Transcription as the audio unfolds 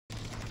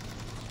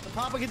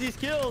Papa get these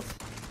kills.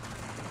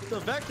 The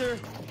Vector.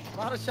 A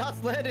lot of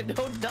shots landed.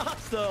 No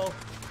knocks, though.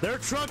 Their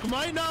truck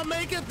might not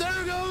make it.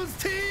 There goes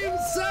Team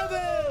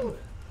 7.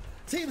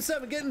 Team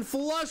 7 getting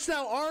flushed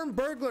out. Armed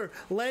Burglar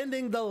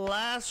landing the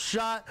last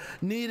shot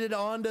needed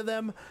onto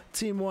them.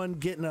 Team 1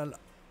 getting a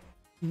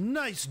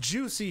nice,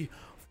 juicy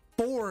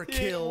 4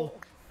 kill.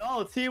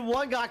 Oh, Team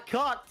 1 got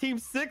caught. Team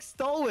 6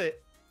 stole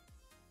it.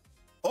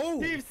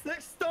 Oh. Team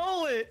 6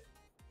 stole it.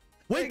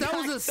 Wait, that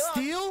was a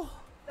steal?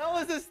 That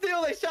was a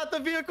steal. They shot the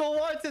vehicle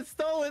once and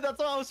stole it. That's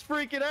why I was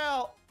freaking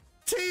out.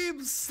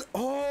 Team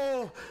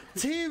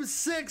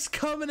 6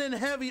 coming in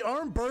heavy.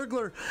 Armed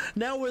Burglar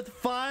now with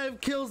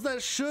 5 kills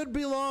that should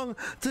belong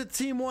to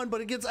Team 1,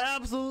 but it gets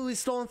absolutely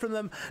stolen from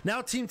them.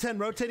 Now Team 10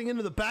 rotating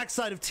into the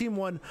backside of Team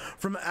 1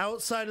 from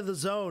outside of the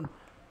zone.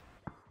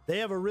 They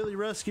have a really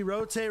risky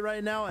rotate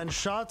right now, and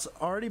shots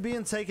already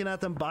being taken at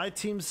them by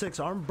Team 6.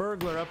 Armed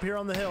Burglar up here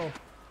on the hill,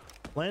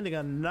 landing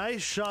a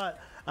nice shot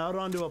out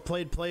onto a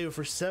played play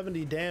for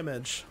 70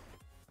 damage.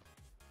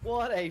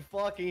 What a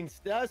fucking...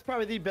 That's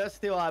probably the best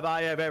steal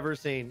I have ever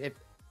seen,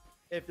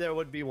 if there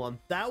would be one.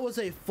 That was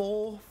a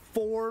full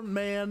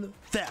 4-man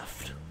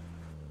theft.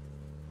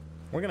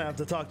 We're gonna have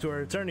to talk to our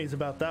attorneys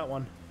about that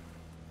one.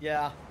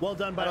 Yeah. Well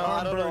done by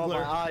Armed Burglar. I don't know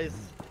what my eyes...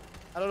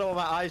 I don't know what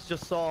my eyes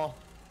just saw.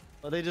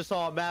 But they just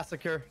saw a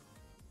massacre.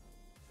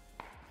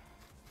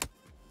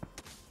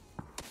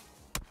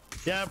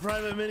 Yeah,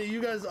 Private Mini,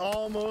 you guys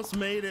almost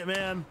made it,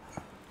 man.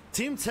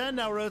 Team 10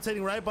 now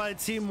rotating right by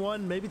Team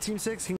 1. Maybe Team 6 can